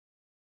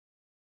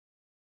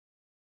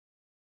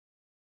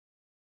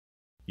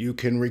You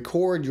can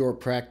record your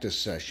practice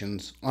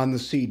sessions on the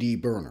CD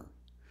burner.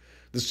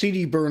 The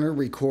CD burner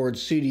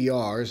records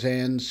CDRs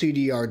and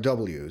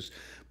CDRWs,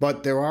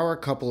 but there are a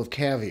couple of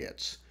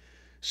caveats.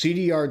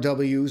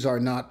 CDRWs are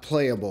not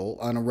playable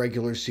on a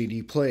regular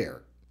CD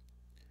player.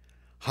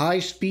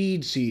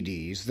 High-speed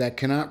CDs that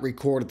cannot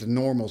record at the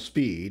normal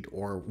speed,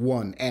 or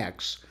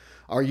 1x,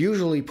 are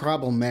usually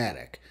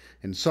problematic,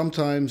 and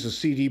sometimes a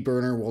CD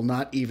burner will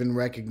not even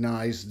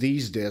recognize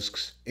these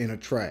discs in a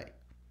tray.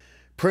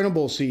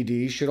 Printable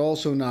CDs should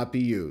also not be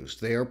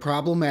used. They are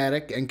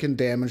problematic and can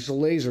damage the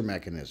laser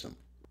mechanism.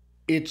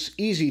 It's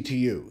easy to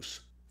use.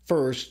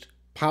 First,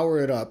 power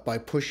it up by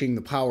pushing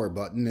the power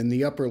button in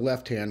the upper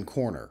left-hand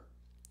corner.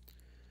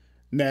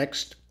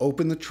 Next,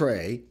 open the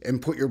tray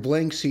and put your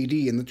blank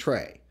CD in the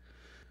tray.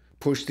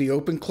 Push the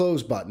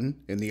open-close button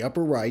in the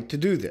upper right to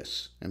do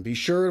this, and be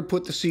sure to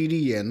put the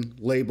CD in,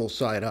 label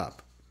side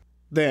up.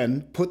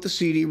 Then, put the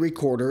CD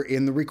recorder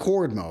in the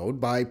record mode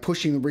by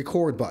pushing the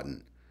record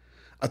button.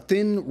 A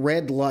thin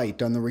red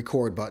light on the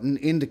record button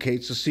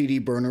indicates the CD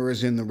burner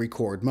is in the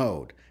record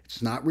mode.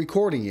 It's not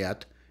recording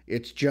yet,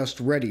 it's just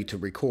ready to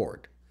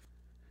record.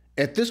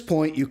 At this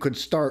point, you could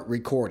start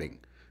recording,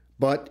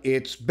 but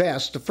it's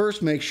best to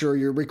first make sure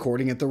you're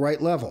recording at the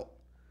right level.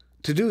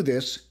 To do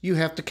this, you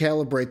have to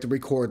calibrate the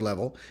record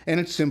level, and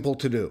it's simple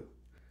to do.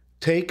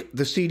 Take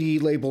the CD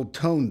labeled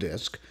tone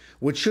disc,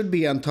 which should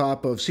be on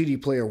top of CD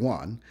player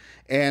 1,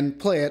 and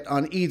play it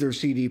on either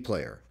CD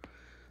player.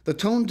 The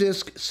tone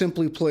disc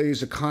simply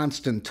plays a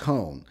constant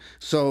tone,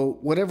 so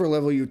whatever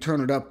level you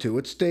turn it up to,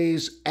 it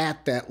stays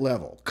at that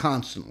level,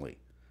 constantly.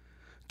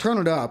 Turn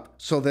it up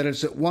so that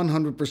it's at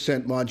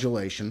 100%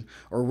 modulation,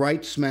 or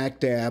right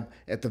smack dab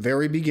at the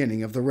very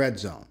beginning of the red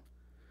zone.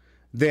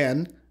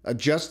 Then,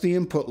 adjust the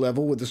input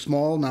level with the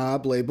small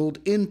knob labeled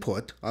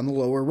Input on the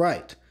lower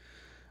right.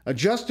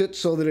 Adjust it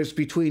so that it's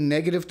between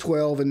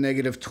 -12 and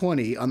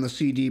 -20 on the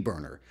CD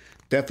burner.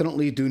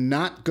 Definitely do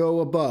not go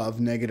above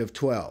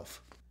 -12.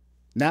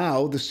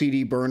 Now the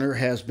CD burner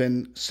has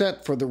been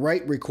set for the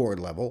right record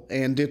level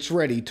and it's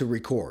ready to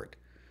record.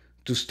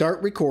 To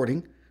start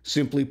recording,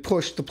 simply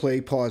push the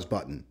play-pause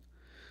button.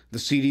 The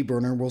CD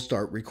burner will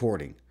start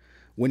recording.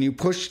 When you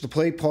push the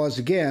play-pause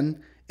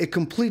again, it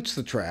completes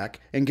the track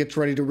and gets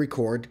ready to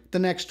record the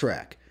next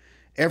track.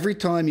 Every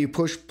time you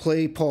push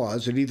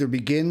play-pause, it either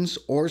begins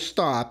or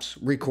stops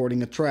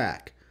recording a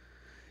track.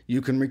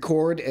 You can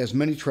record as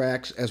many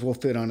tracks as will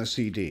fit on a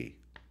CD.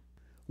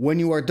 When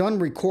you are done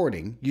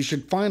recording, you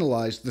should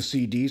finalize the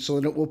CD so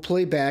that it will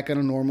play back on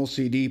a normal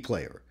CD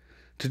player.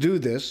 To do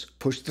this,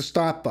 push the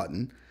stop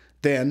button,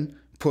 then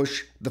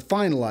push the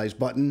finalize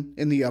button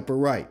in the upper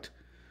right.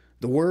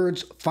 The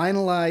words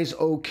finalize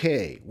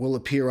OK will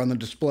appear on the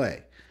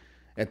display.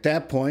 At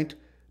that point,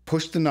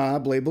 push the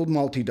knob labeled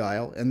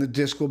multi-dial and the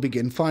disc will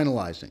begin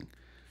finalizing.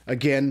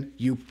 Again,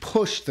 you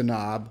push the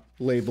knob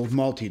labeled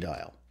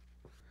multi-dial.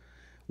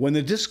 When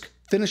the disc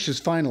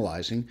finishes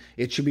finalizing,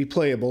 it should be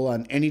playable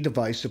on any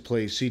device that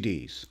plays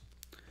CDs.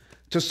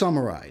 To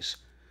summarize,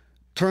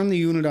 turn the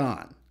unit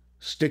on,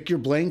 stick your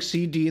blank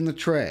CD in the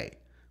tray,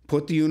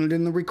 put the unit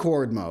in the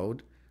record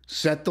mode,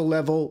 set the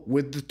level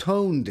with the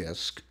tone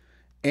disc,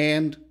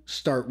 and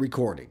start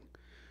recording.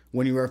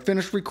 When you are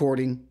finished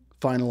recording,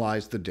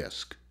 finalize the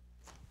disc.